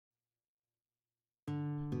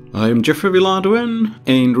I am Jeffrey Villaduin,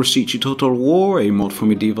 in Rusichi Total War, a mod for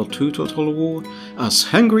Medieval 2 Total War. As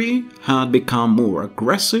Hungary had become more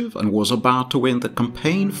aggressive and was about to win the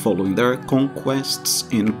campaign following their conquests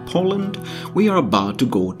in Poland, we are about to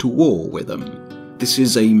go to war with them. This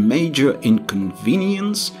is a major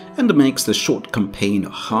inconvenience and makes the short campaign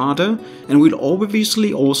harder, and will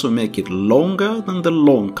obviously also make it longer than the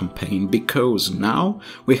long campaign, because now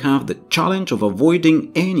we have the challenge of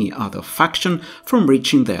avoiding any other faction from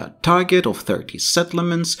reaching their target of 30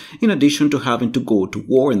 settlements, in addition to having to go to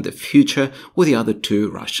war in the future with the other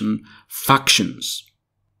two Russian factions.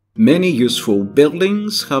 Many useful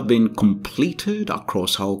buildings have been completed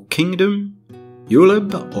across our kingdom.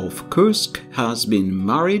 Uleb of Kursk has been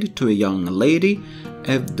married to a young lady,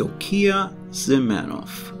 Evdokia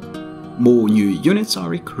Zemenov. More new units are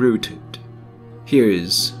recruited. Here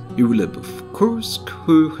is Uleb of Kursk,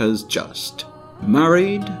 who has just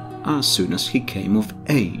married as soon as he came of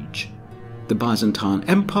age. The Byzantine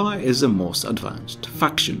Empire is the most advanced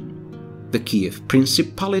faction. The Kievan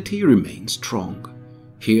Principality remains strong.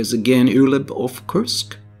 Here's again Uleb of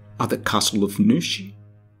Kursk at the castle of Nushi.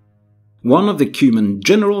 One of the Kievan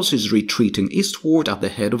generals is retreating eastward at the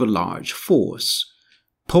head of a large force.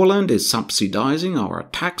 Poland is subsidizing our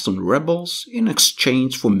attacks on rebels in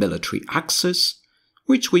exchange for military access,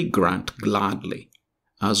 which we grant gladly,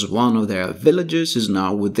 as one of their villages is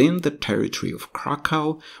now within the territory of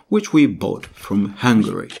Krakow, which we bought from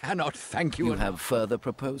Hungary. Cannot thank you. You have further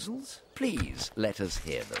proposals? Please let us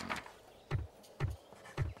hear them.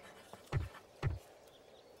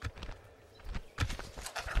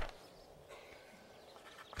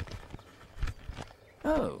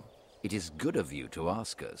 Oh, it is good of you to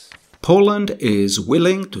ask us. Poland is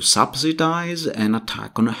willing to subsidize an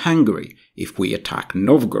attack on Hungary if we attack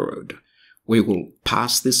Novgorod. We will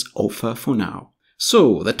pass this offer for now.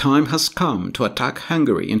 So, the time has come to attack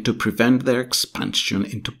Hungary and to prevent their expansion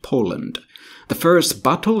into Poland. The first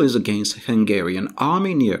battle is against a Hungarian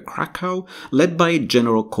army near Krakow, led by a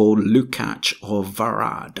general called Lukács of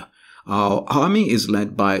Varad. Our army is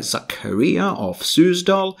led by Zachariah of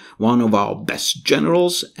Suzdal, one of our best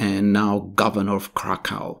generals and now governor of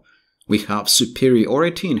Krakow. We have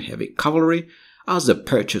superiority in heavy cavalry, as the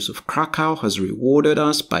purchase of Krakow has rewarded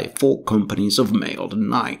us by 4 companies of mailed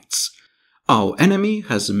knights. Our enemy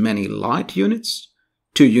has many light units,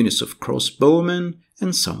 2 units of crossbowmen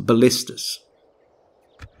and some ballistas.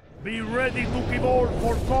 Be ready to give all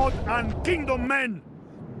for God and kingdom men!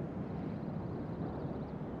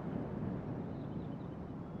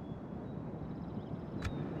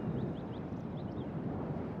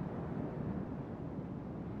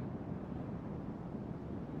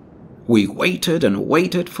 We waited and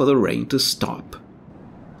waited for the rain to stop.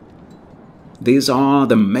 These are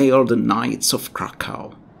the mailed knights of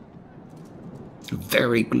Krakow.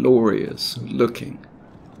 Very glorious looking.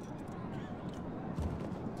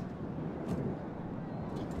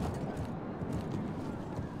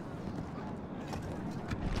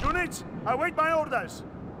 Units, await my orders!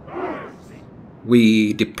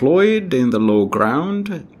 We deployed in the low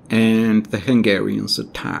ground and the Hungarians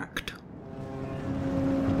attacked.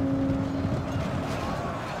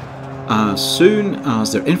 As soon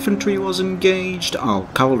as their infantry was engaged, our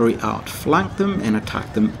cavalry outflanked them and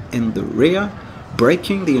attacked them in the rear,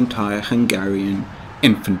 breaking the entire Hungarian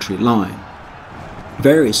infantry line.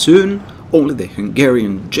 Very soon, only the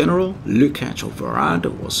Hungarian general, Lukács of Varad,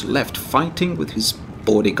 was left fighting with his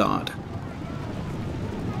bodyguard.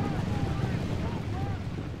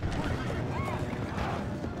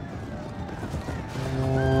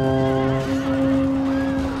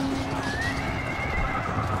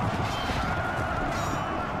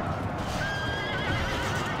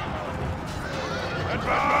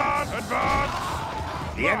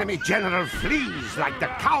 The enemy general flees like the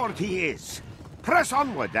coward he is. Press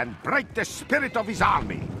onward and break the spirit of his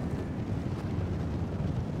army.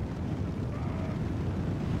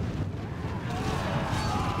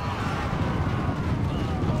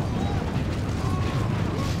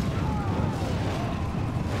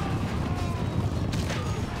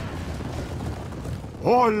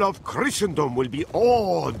 All of Christendom will be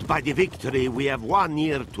awed by the victory we have won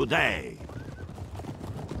here today.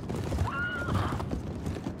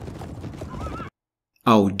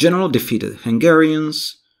 Our general defeated the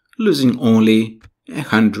Hungarians, losing only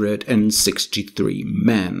 163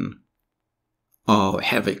 men. Our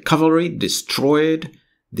heavy cavalry destroyed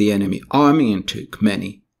the enemy army and took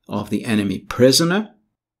many of the enemy prisoner.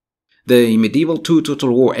 The Medieval 2 Total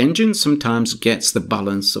War engine sometimes gets the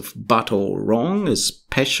balance of battle wrong,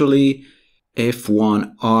 especially if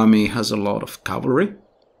one army has a lot of cavalry.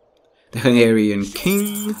 The Hungarian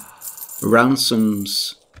king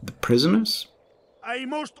ransoms the prisoners. A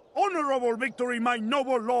most honorable victory, my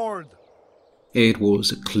noble lord! It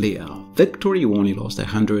was a clear victory. We only lost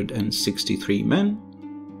 163 men.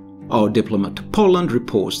 Our diplomat to Poland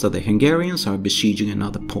reports that the Hungarians are besieging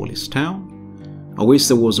another Polish town. I wish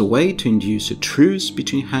there was a way to induce a truce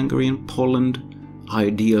between Hungary and Poland,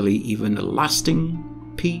 ideally even a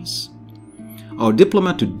lasting peace. Our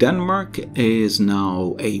diplomat to Denmark is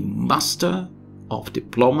now a master of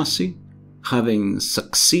diplomacy, having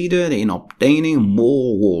succeeded in obtaining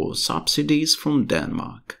more war subsidies from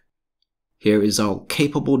Denmark. Here is our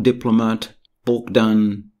capable diplomat,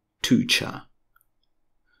 Bogdan Tucha.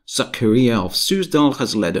 Zachariah of Suzdal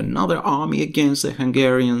has led another army against the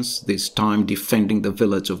Hungarians, this time defending the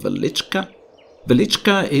village of Velichka.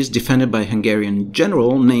 Velichka is defended by a Hungarian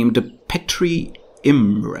general named Petri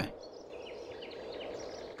Imre.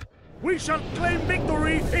 We shall claim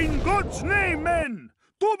victory in God's name, men!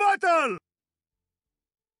 To battle!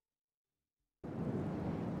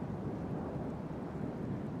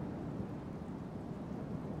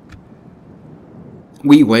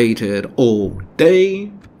 We waited all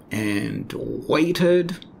day, and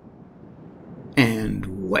waited,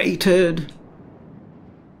 and waited,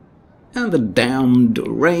 and the damned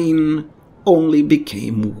rain only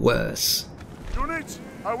became worse. Units,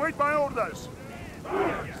 await my orders!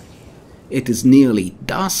 It is nearly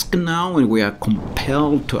dusk now, and we are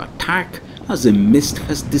compelled to attack as the mist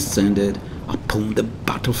has descended upon the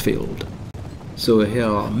battlefield. So here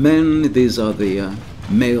are men. These are the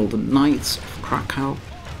mailed knights of Krakow.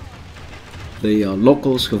 The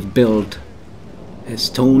locals have built a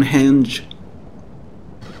Stonehenge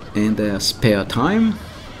in their spare time,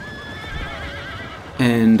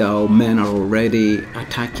 and our men are already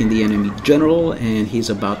attacking the enemy general, and he's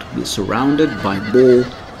about to be surrounded by more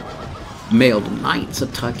mailed knights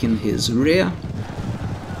attacking his rear.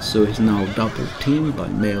 So he's now double teamed by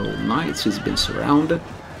mailed knights. He's been surrounded.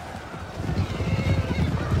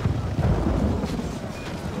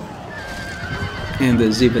 And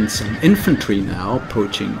there's even some infantry now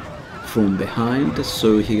approaching from behind,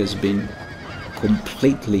 so he has been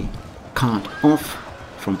completely cut off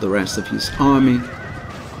from the rest of his army,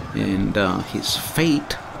 and his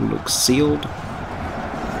fate looks sealed.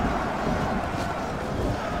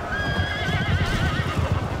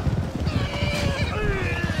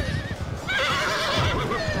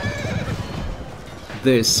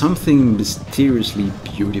 There's something mysteriously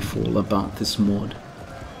beautiful about this mod.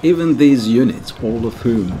 Even these units, all of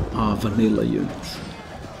whom are vanilla units,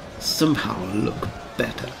 somehow look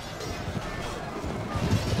better.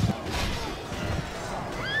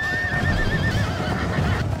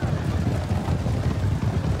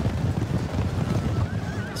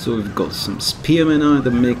 So we've got some spearmen in the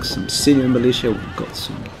mix, some senior militia, we've got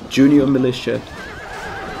some junior militia.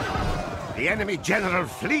 The enemy general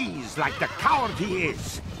flees like the coward he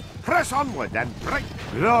is. Press onward and break.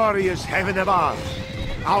 Glorious heaven above!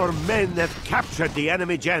 Our men have captured the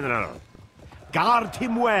enemy general. Guard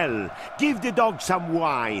him well, give the dog some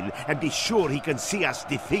wine, and be sure he can see us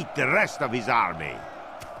defeat the rest of his army.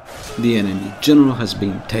 The enemy general has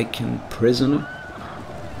been taken prisoner.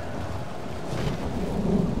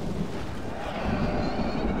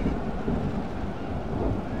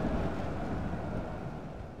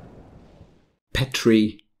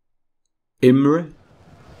 Petri Imre.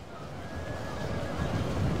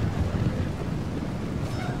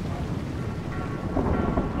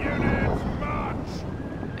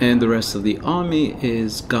 And the rest of the army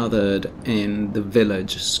is gathered in the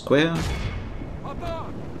village square.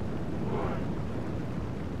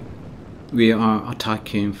 We are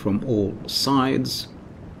attacking from all sides.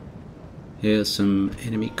 Here some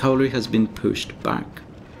enemy cavalry has been pushed back.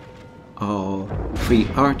 Our 3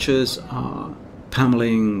 archers are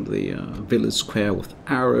pummeling the village square with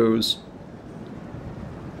arrows.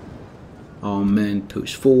 Our men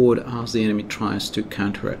push forward as the enemy tries to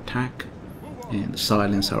counterattack and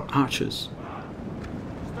silence our archers.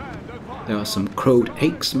 There are some crowed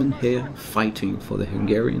axemen here fighting for the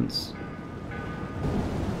Hungarians.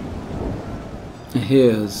 And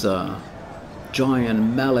here's a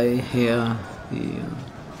giant melee here. The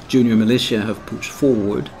junior militia have pushed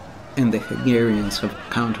forward, and the Hungarians have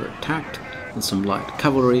counterattacked with some light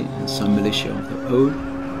cavalry and some militia of their own.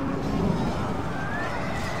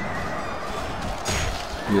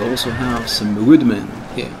 We also have some woodmen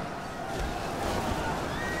here.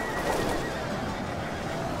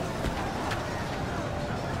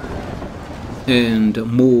 And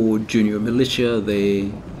more junior militia.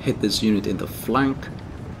 They hit this unit in the flank.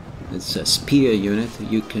 It's a spear unit.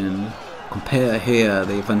 You can compare here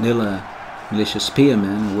the vanilla militia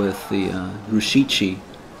spearmen with the Rusichi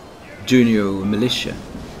junior militia.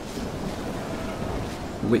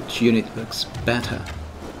 which unit looks better.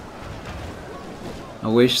 I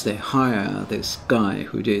wish they hire this guy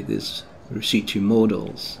who did these Rusichi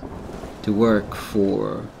models to work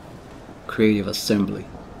for Creative Assembly.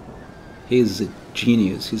 He's a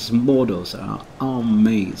genius. His models are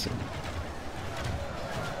amazing.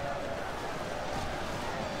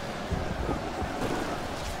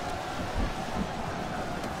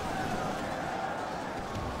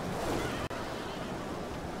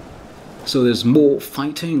 So there's more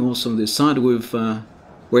fighting also on this side. We're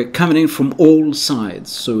coming in from all sides.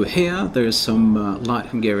 So here there's some light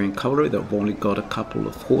Hungarian cavalry. They've only got a couple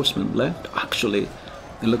of horsemen left. Actually,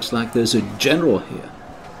 it looks like there's a general here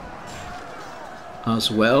as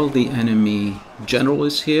well. The enemy general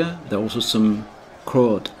is here. There are also some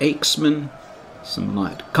Croat axemen, some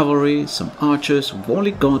light cavalry, some archers. We've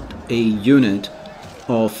only got a unit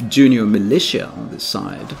of junior militia on this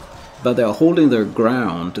side, but they are holding their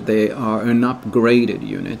ground. They are an upgraded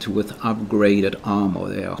unit with upgraded armor.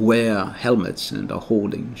 They wear helmets and are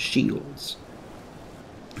holding shields.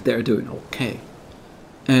 They're doing okay.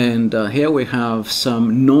 And here we have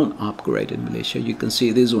some non-upgraded militia. You can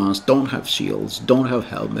see these ones don't have shields, don't have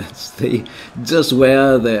helmets. They just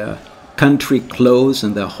wear their country clothes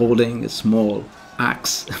and they're holding a small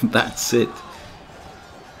axe. That's it.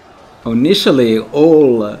 Initially,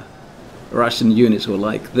 all Russian units were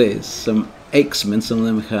like this. Some axemen, some of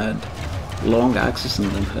them had long axes, some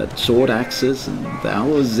of them had short axes, and that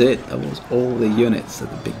was it. That was all the units at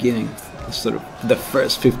the beginning, sort of the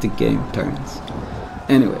first 50 game turns.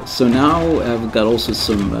 Anyway, so now I've got also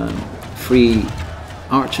some free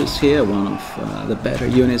archers here, one of the better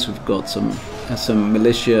units. We've got some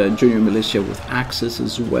militia, junior militia with axes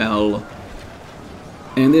as well,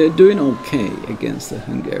 and they're doing okay against the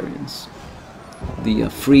Hungarians. The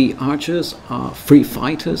free archers are free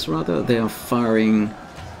fighters rather. They are firing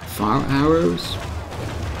fire arrows.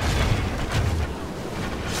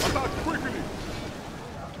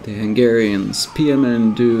 The Hungarian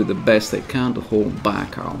spearmen do the best they can to hold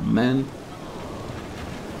back our men.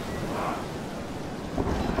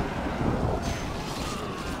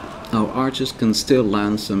 Our archers can still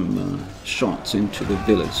land some shots into the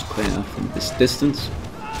village square from this distance.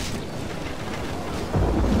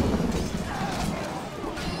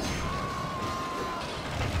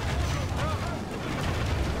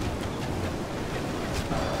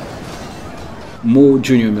 More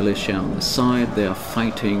junior militia on the side. They are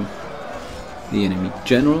fighting the enemy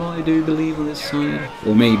general, I do believe, on this side.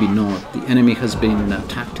 Or maybe not. The enemy has been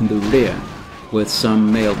attacked in the rear with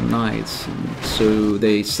some mailed knights, and so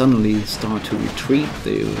they suddenly start to retreat.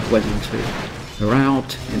 They went into a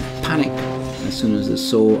rout in panic as soon as they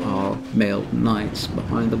saw our mailed knights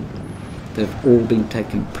behind them. They've all been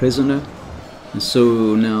taken prisoner, and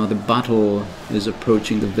so now the battle is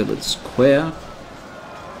approaching the village square.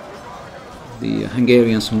 The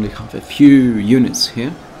Hungarians only have a few units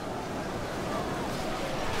here.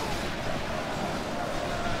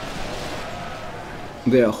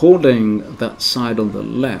 They are holding that side on the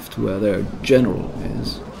left where their general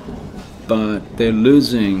is, but they're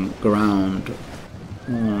losing ground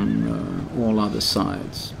on all other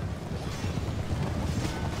sides.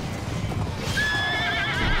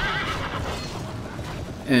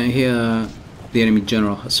 And here the enemy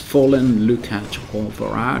general has fallen. Lukács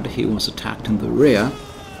Alvarad, he was attacked in the rear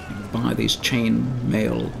by these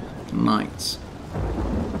chain-mail knights.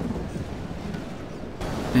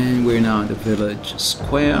 And we're now in the village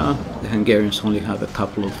square. The Hungarians only have a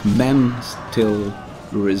couple of men still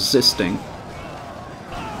resisting.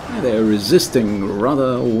 And they're resisting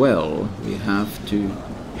rather well. We have to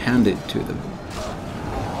hand it to them.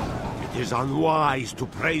 It is unwise to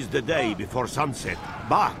praise the day before sunset,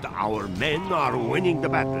 but our men are winning the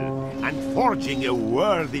battle and forging a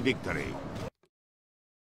worthy victory.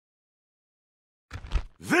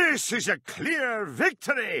 This is a clear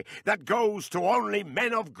victory that goes to only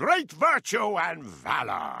men of great virtue and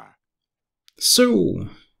valor. So,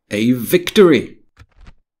 a victory.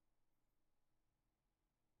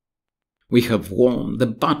 We have won the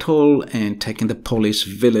battle and taken the Polish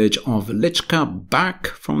village of Lichka back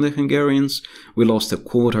from the Hungarians. We lost a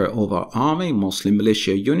quarter of our army, mostly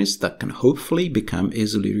militia units that can hopefully become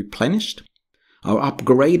easily replenished. Our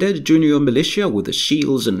upgraded junior militia with the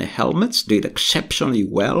shields and the helmets did exceptionally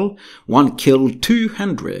well. One killed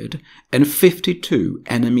 252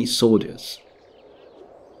 enemy soldiers.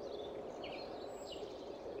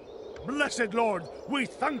 Blessed Lord, we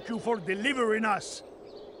thank you for delivering us.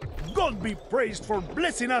 God be praised for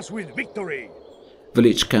blessing us with victory.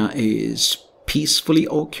 Velichka is peacefully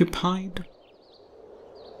occupied.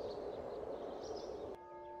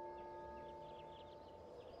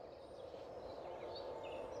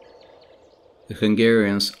 The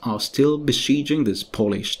Hungarians are still besieging this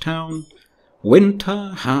Polish town.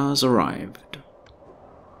 Winter has arrived.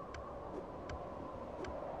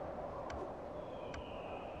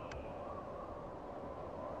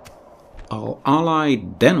 Our ally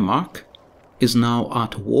Denmark is now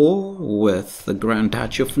at war with the Grand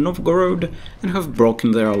Duchy of Novgorod and have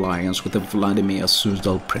broken their alliance with the Vladimir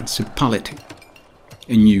Suzdal Principality.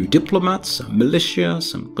 A new diplomat, some militia,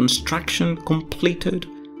 some construction completed.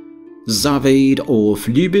 Zavid of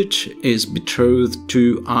Lubitsch is betrothed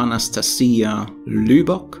to Anastasia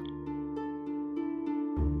Lubok.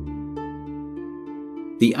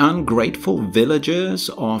 The ungrateful villagers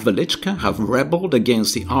of Velichka have rebelled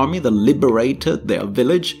against the army that liberated their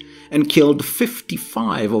village and killed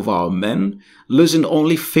 55 of our men, losing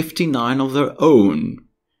only 59 of their own.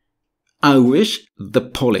 I wish the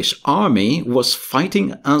Polish army was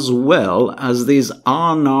fighting as well as these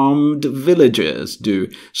unarmed villagers do,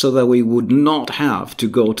 so that we would not have to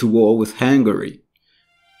go to war with Hungary.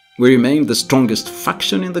 We remain the strongest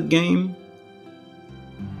faction in the game.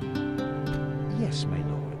 Yes, my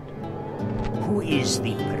lord. Who is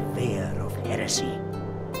the purveyor of heresy?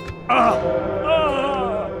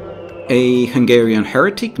 A Hungarian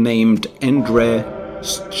heretic named Endre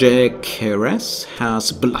Székely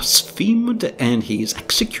has blasphemed and he is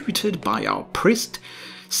executed by our priest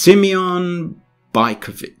Simeon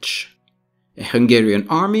Bajkovic. A Hungarian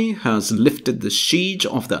army has lifted the siege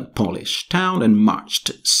of that Polish town and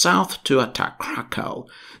marched south to attack Krakow.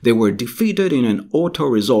 They were defeated in an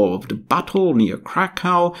auto-resolved battle near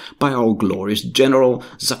Krakow by our glorious general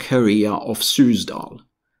Zacharia of Suzdal.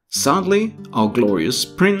 Sadly, our glorious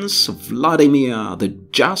prince Vladimir the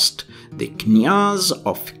Just, the Knyaz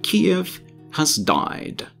of Kiev, has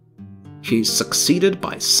died. He is succeeded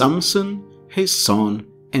by Samson, his son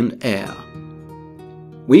and heir.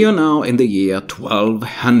 We are now in the year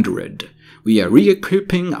 1200. We are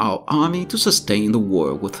re-equipping our army to sustain the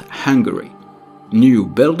war with Hungary. New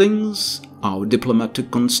buildings. Our diplomat to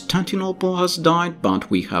Constantinople has died, but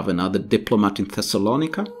we have another diplomat in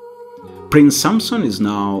Thessalonica. Prince Samson is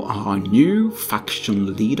now our new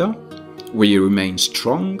faction leader. We remain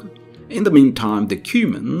strong. In the meantime, the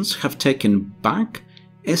Cumans have taken back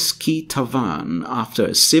Eskitavan after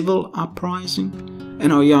a civil uprising,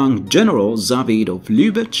 and our young general Zavid of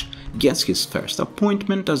Lubitsch gets his first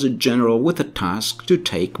appointment as a general with a task to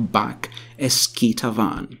take back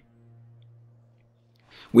Eskitavan.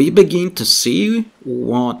 We begin to see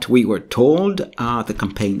what we were told at the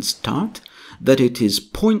campaign start, that it is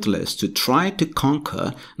pointless to try to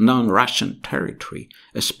conquer non-Russian territory,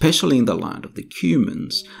 especially in the land of the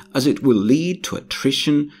Cumans, as it will lead to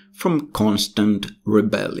attrition from constant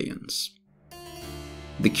rebellions.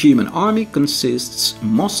 The Cuman army consists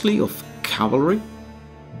mostly of cavalry,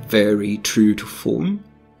 very true to form.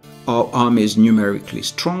 Our army is numerically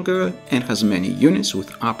stronger and has many units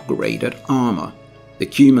with upgraded armor. The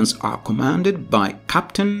Cumans are commanded by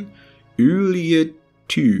Captain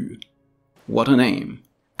Ulyetu. What a name!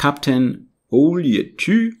 Captain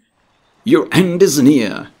Ulyetu, your end is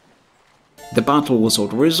near! The battle was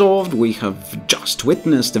auto-resolved. We have just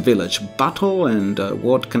witnessed a village battle, and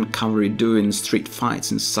what can cavalry do in street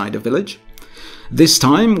fights inside a village? This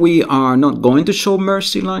time we are not going to show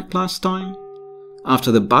mercy like last time.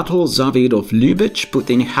 After the battle, Zavid of Lubitsch put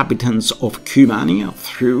the inhabitants of Cumania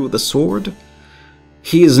through the sword.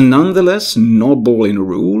 He is nonetheless noble in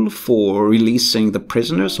rule for releasing the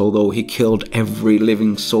prisoners, although he killed every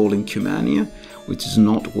living soul in Cumania, which is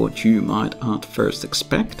not what you might at first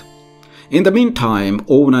expect. In the meantime,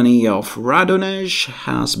 Onani of Radonej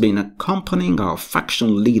has been accompanying our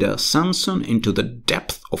faction leader Samson into the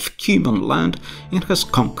depth of Cuman land and has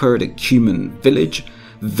conquered a Cuman village,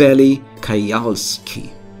 Veli Kayalski,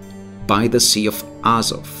 by the Sea of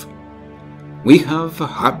Azov. We have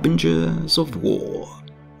harbingers of war,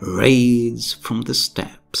 raids from the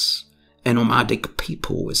steppes. A nomadic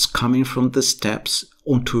people is coming from the steppes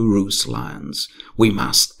onto Rus lands. We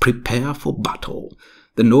must prepare for battle.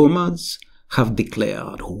 The nomads have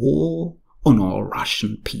declared war on all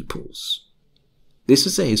Russian peoples. This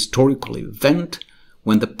is a historical event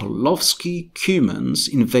when the Polovsky Cumans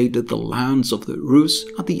invaded the lands of the Rus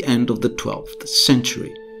at the end of the 12th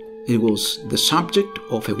century. It was the subject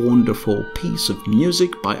of a wonderful piece of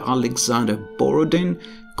music by Alexander Borodin,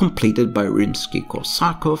 completed by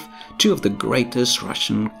Rimsky-Korsakov, two of the greatest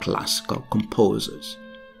Russian classical composers.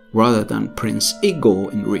 Rather than Prince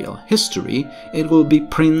Igor in real history, it will be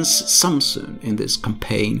Prince Samson in this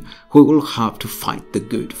campaign who will have to fight the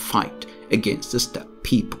good fight against the steppe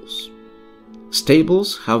peoples.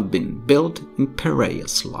 Stables have been built in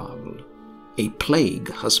Pereyaslav. A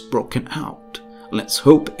plague has broken out. Let's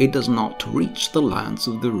hope it does not reach the lands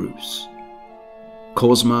of the Rus.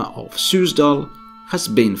 Kozma of Suzdal has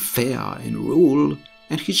been fair in rule,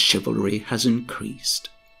 and his chivalry has increased.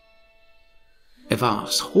 A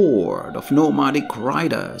vast horde of nomadic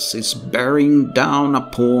riders is bearing down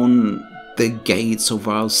upon the gates of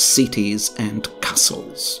our cities and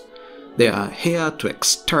castles. They are here to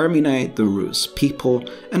exterminate the Rus people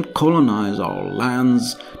and colonize our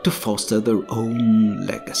lands to foster their own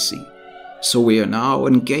legacy. So we are now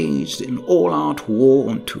engaged in all-out war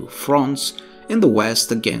on two fronts, in the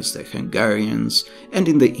west against the Hungarians and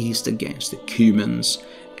in the east against the Cumans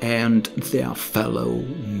and their fellow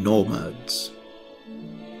nomads.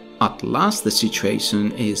 At last the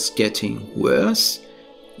situation is getting worse.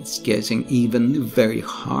 It's getting even very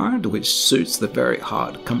hard, which suits the very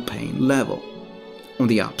hard campaign level. On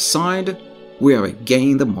the upside, we are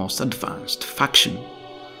again the most advanced faction.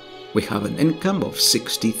 We have an income of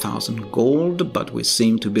 60,000 gold, but we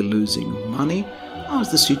seem to be losing money as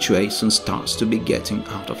the situation starts to be getting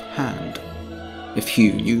out of hand. A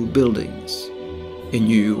few new buildings. A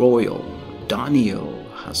new royal, Daniel,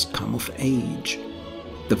 has come of age.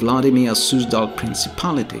 The Vladimir Suzdal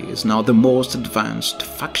Principality is now the most advanced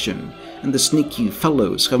faction, and the sneaky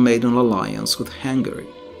fellows have made an alliance with Hungary.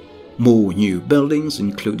 More new buildings,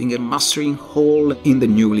 including a mustering hall in the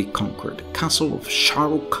newly conquered castle of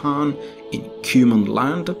Shahrukh Khan in Cuman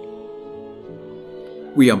land.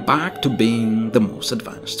 We are back to being the most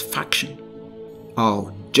advanced faction.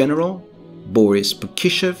 Our general, Boris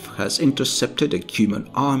Pukishev, has intercepted a Cuman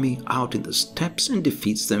army out in the steppes and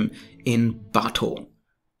defeats them in battle.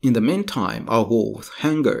 In the meantime, our war with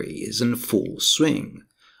Hungary is in full swing.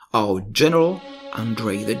 Our general,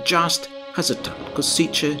 Andrei the Just, has attacked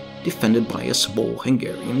Kosice, defended by a small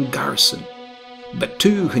Hungarian garrison. But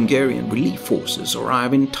two Hungarian relief forces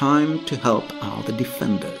arrive in time to help out the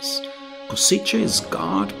defenders. Kosice is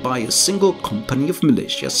guarded by a single company of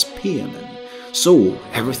militia spearmen, so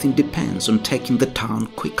everything depends on taking the town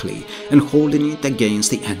quickly and holding it against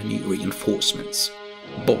the enemy reinforcements.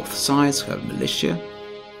 Both sides have militia,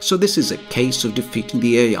 so this is a case of defeating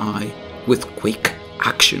the AI with quick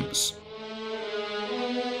actions.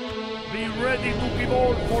 Be ready to give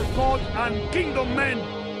all for God and kingdom men!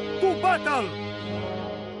 To battle!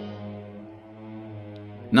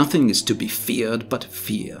 Nothing is to be feared but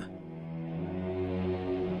fear.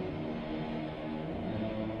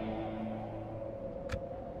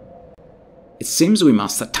 It seems we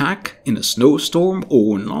must attack in a snowstorm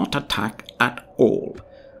or not attack at all.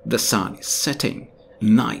 The sun is setting.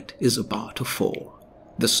 Night is about to fall.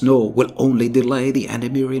 The snow will only delay the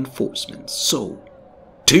enemy reinforcements, so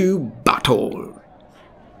to battle!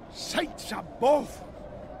 Saints above!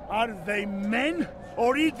 Are they men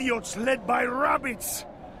or idiots led by rabbits?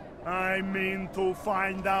 I mean to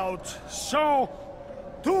find out. So,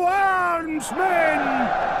 to arms,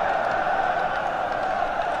 men!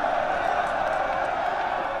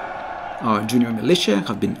 Our junior militia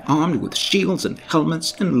have been armed with shields and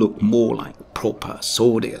helmets and look more like proper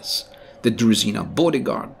soldiers. The Druzina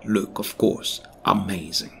bodyguard look, of course,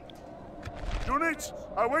 amazing. Units,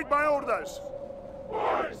 await my orders!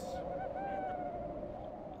 Orders!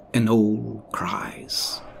 And all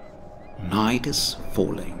cries. Night is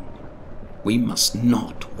falling. We must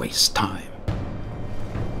not waste time.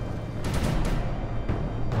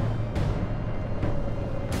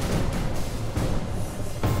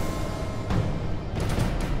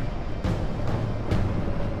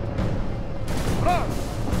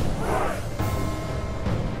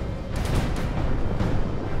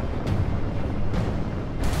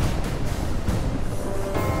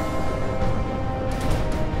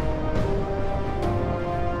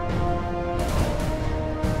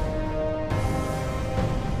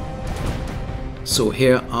 So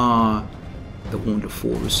here are the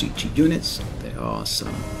wonderful Rusichi units. There are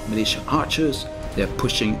some militia archers. They're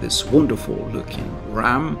pushing this wonderful looking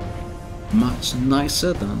ram, much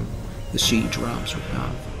nicer than the siege rams we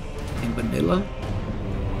have in vanilla.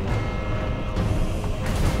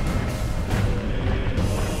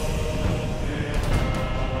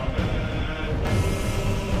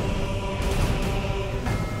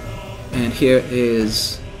 And here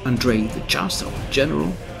is Andrei the Just, our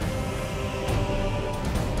general,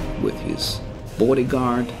 with his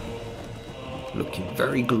bodyguard, looking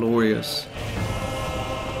very glorious.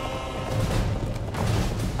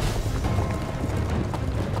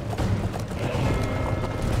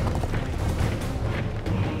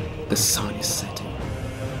 The sun is setting.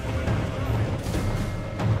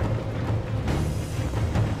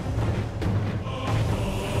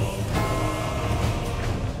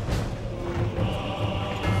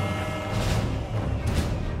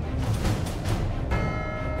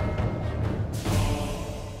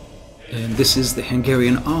 this is the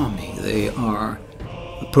Hungarian army. They are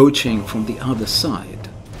approaching from the other side,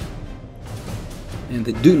 and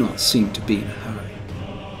they do not seem to be in a hurry.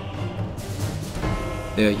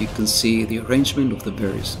 There you can see the arrangement of the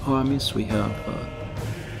various armies. We have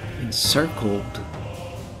encircled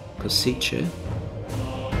Rusichi.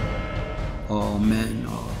 All men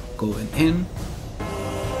are going in.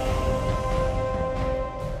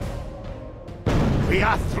 We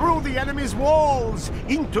are through the enemy's walls,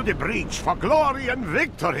 into the breach for glory and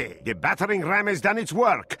victory. The battering ram has done its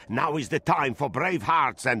work. Now is the time for brave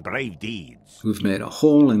hearts and brave deeds. We've made a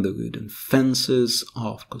hole in the wooden fences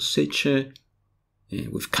of Rusichi,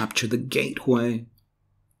 and we've captured the gateway.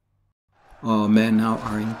 Our men now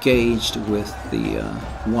are engaged with the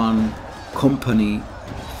one company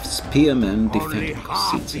of spearmen defending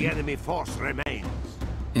half the Rusichi. enemy force remains.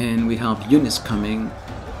 And we have units coming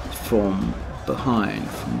from behind,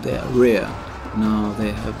 from their rear. Now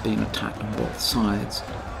they have been attacked on both sides,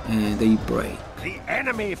 and they break. The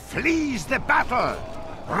enemy flees the battle.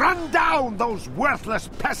 Run down those worthless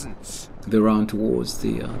peasants. They run towards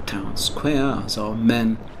the town square as our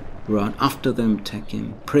men run after them,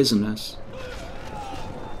 taking prisoners.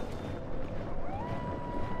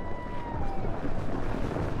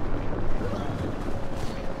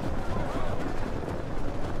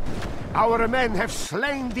 Our men have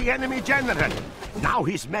slain the enemy general. Now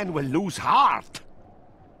his men will lose heart.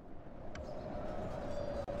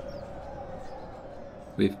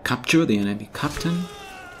 We've captured the enemy captain,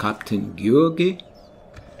 Captain Georgi.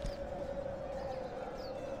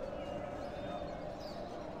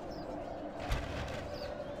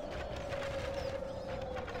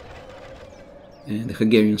 And the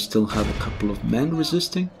Hungarians still have a couple of men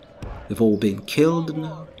resisting. They've all been killed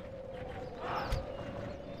now.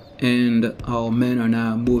 And our men are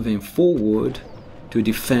now moving forward to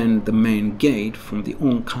defend the main gate from the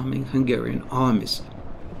oncoming Hungarian armies.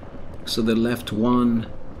 So they left one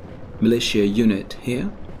militia unit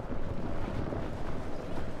here,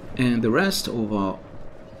 and the rest of our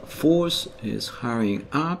force is hurrying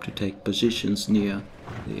up to take positions near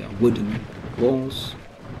the wooden walls.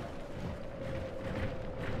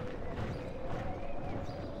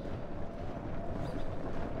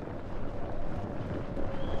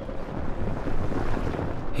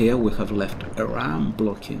 Here we have left a ram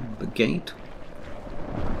blocking the gate.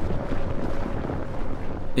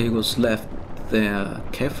 It was left there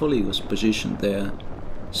carefully, it was positioned there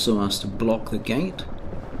so as to block the gate,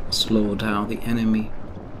 slow down the enemy.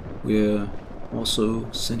 We're also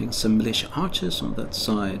sending some militia archers on that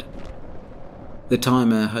side. The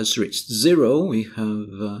timer has reached 0, we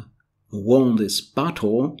have won this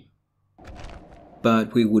battle,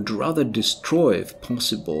 but we would rather destroy, if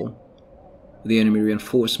possible, the enemy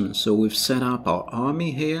reinforcements. So we've set up our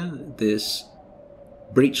army here. This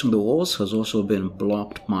breach on the walls has also been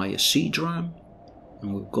blocked by a siege ram,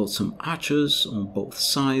 and we've got some archers on both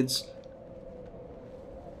sides,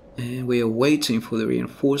 and we are waiting for the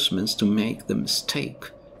reinforcements to make the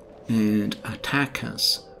mistake and attack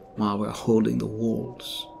us while we're holding the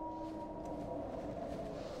walls.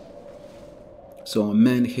 So our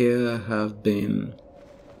men here have been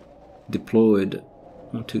deployed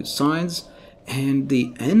on two sides, and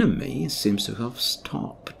the enemy seems to have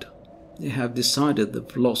stopped. They have decided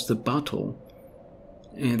they've lost the battle,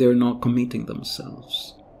 and they're not committing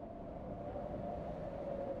themselves.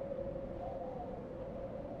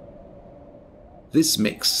 This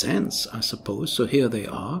makes sense, I suppose. So here they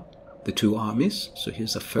are, the two armies. So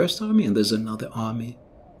here's the first army, and there's another army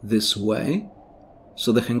this way.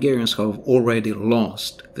 So the Hungarians have already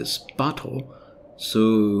lost this battle,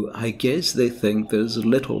 so I guess they think there's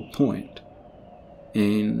little point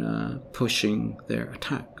in pushing their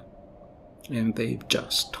attack, and they've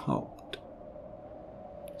just stopped.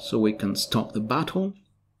 So we can stop the battle.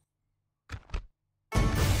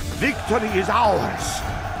 Victory is ours.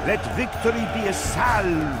 Let victory be a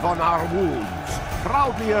salve on our wounds,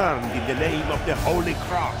 proudly earned in the name of the Holy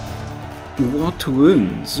Cross. What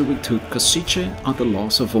wounds we took Rusichi at the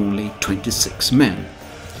loss of only 26 men.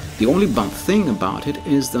 The only bad thing about it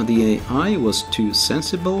is that the AI was too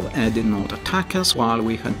sensible and did not attack us while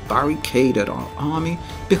we had barricaded our army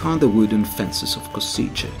behind the wooden fences of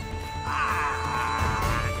Rusichi.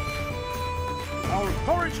 Our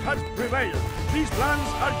courage has prevailed. These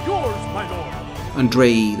lands are yours, my lord.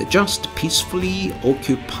 Andrei the Just peacefully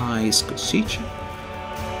occupies Rusichi.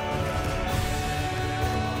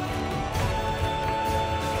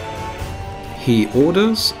 He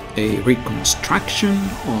orders a reconstruction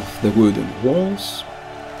of the wooden walls.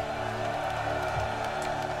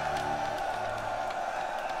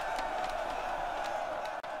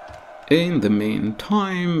 In the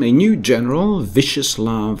meantime, a new general,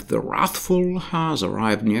 Vyacheslav the Wrathful, has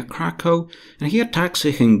arrived near Krakow, and he attacks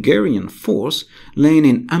a Hungarian force laying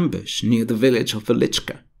in ambush near the village of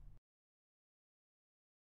Velichka.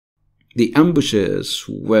 The ambushers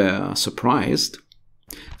were surprised.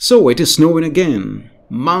 So it is snowing again.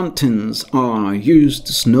 Mountains are used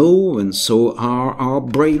to snow, and so are our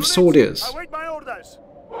brave soldiers. Await my orders.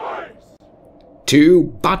 To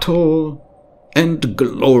battle and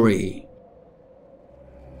glory.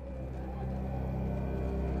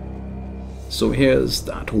 So here's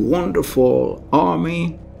that wonderful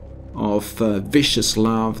army of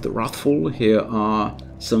Vyacheslav the Wrathful. Here are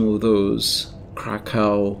some of those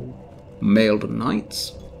Krakow mailed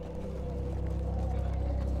knights.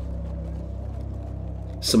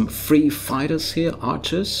 Some free fighters here,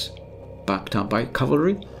 archers, backed up by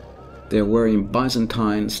cavalry. They're wearing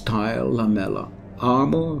Byzantine-style lamella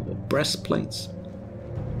armor or breastplates.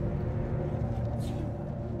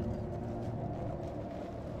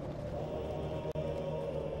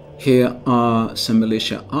 Here are some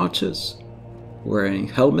militia archers wearing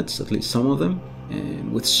helmets, at least some of them,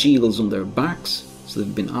 and with shields on their backs, so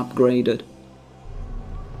they've been upgraded.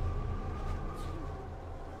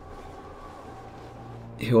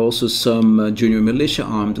 Here are also some junior militia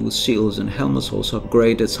armed with shields and helmets, also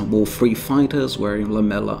upgraded. Some more free fighters wearing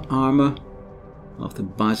lamella armor of the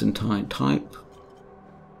Byzantine type.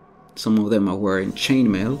 Some of them are wearing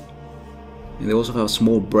chainmail, and they also have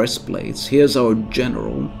small breastplates. Here's our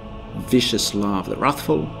general, Vyacheslav the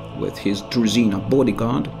Wrathful, with his Druzina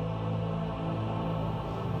bodyguard.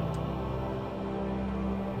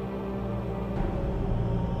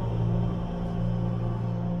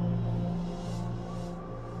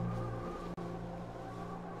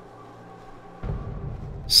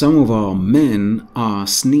 Some of our men are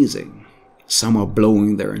sneezing. Some are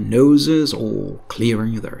blowing their noses or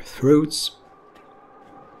clearing their throats.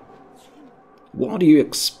 What do you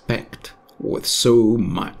expect with so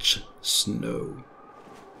much snow?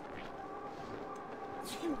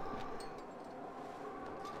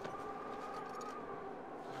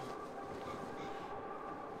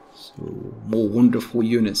 So, more wonderful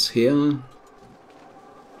units here.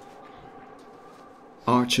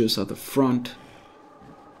 Archers at the front.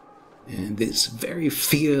 And this very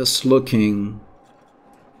fierce looking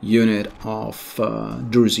unit of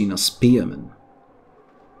Druzina spearmen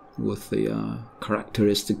with the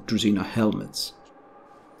characteristic Druzina helmets.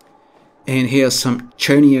 And here are some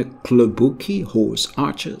Chernia Klobuki horse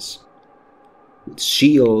archers with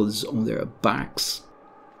shields on their backs,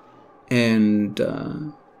 and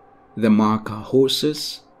the Marka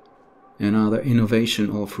horses, another innovation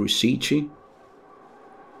of Rusichi.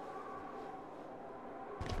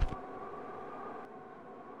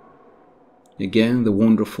 Again, the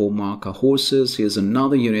wonderful Marka horses. Here's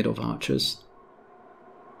another unit of archers.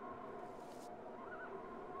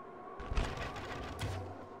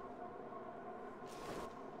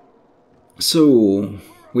 So,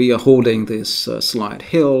 we are holding this slight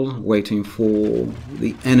hill, waiting for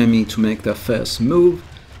the enemy to make their first move.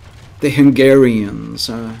 The Hungarians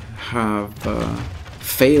have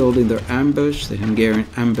failed in their ambush. The Hungarian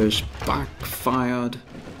ambush backfired.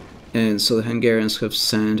 And so the Hungarians have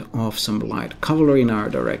sent off some light cavalry in our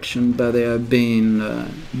direction, but they are being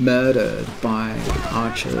murdered by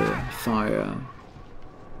archer fire.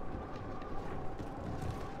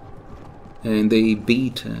 And they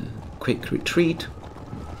beat a quick retreat.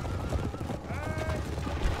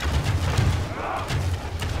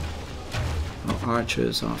 Our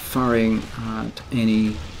archers are firing at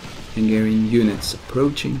any Hungarian units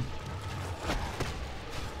approaching.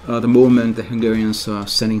 At the moment, the Hungarians are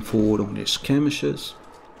sending forward on their skirmishers.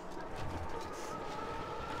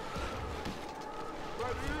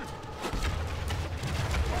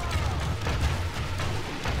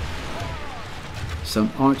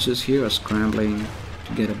 Some archers here are scrambling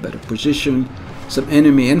to get a better position. Some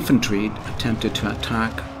enemy infantry attempted to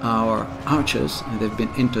attack our archers, and they've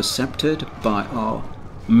been intercepted by our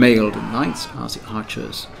mailed knights as the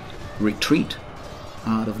archers retreat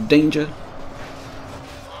out of danger.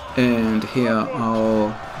 And here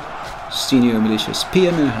our senior militia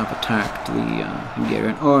spearmen have attacked the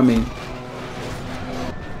Hungarian army.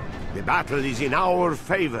 The battle is in our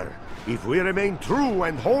favor. If we remain true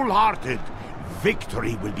and wholehearted,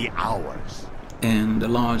 victory will be ours. And a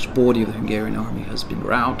large body of the Hungarian army has been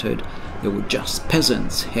routed. There were just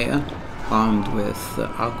peasants here, armed with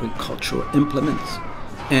agricultural implements.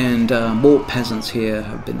 And more peasants here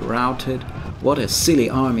have been routed. What a silly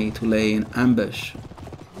army to lay in ambush.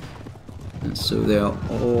 And so they are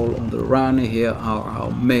all on the run. Here are our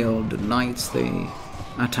mailed knights. They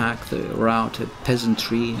attack the routed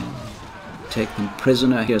peasantry and taken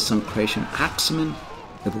prisoner. Here's some Croatian axemen.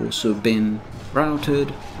 They've also been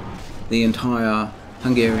routed. The entire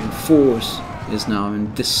Hungarian force is now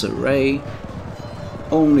in disarray.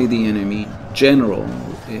 Only the enemy general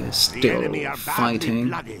is still the enemy are fighting.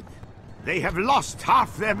 Blooded. They have lost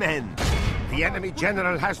half their men. The enemy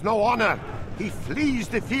general has no honor. He flees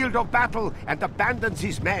the field of battle and abandons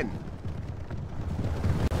his men.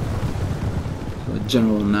 The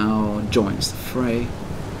general now joins the fray.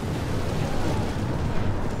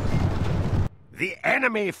 The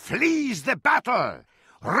enemy flees the battle!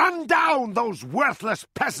 Run down those worthless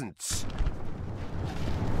peasants!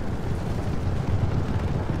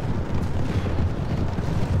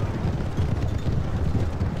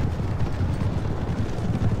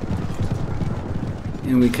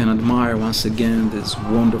 And we can admire once again this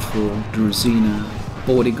wonderful Druzina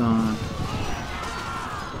bodyguard.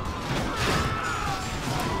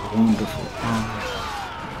 Wonderful armor.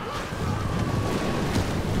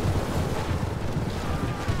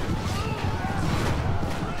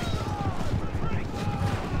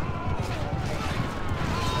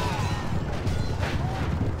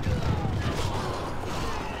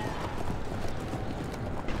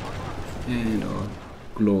 And our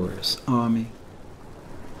glorious army.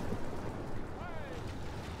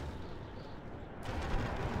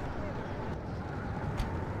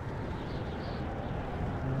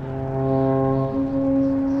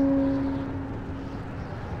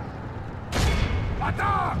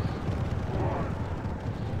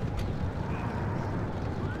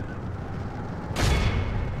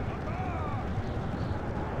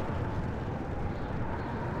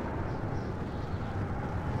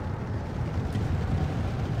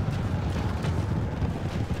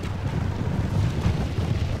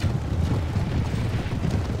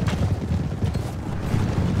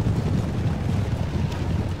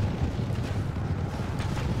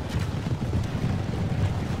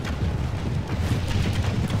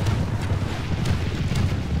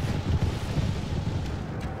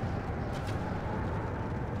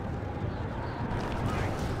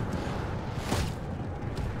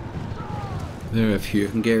 There are a few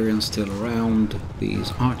Hungarians still around.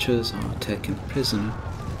 These archers are taken prisoner.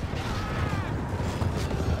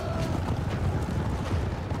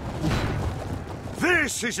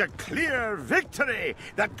 This is a clear victory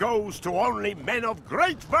that goes to only men of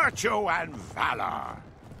great virtue and valor.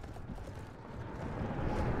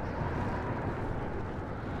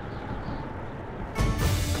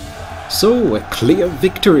 So, a clear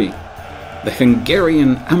victory. The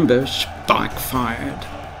Hungarian ambush backfired.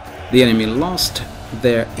 The enemy lost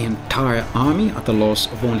their entire army at the loss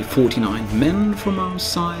of only 49 men from our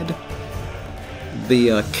side.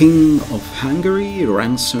 The King of Hungary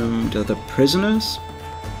ransomed the prisoners.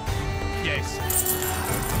 Yes.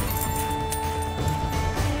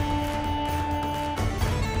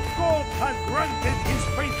 God has granted his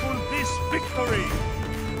faithful this victory.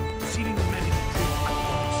 Seeing many true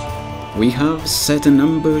actors. We have set an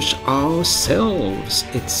ambush ourselves,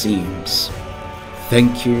 it seems.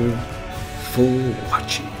 Thank you for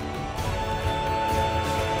watching.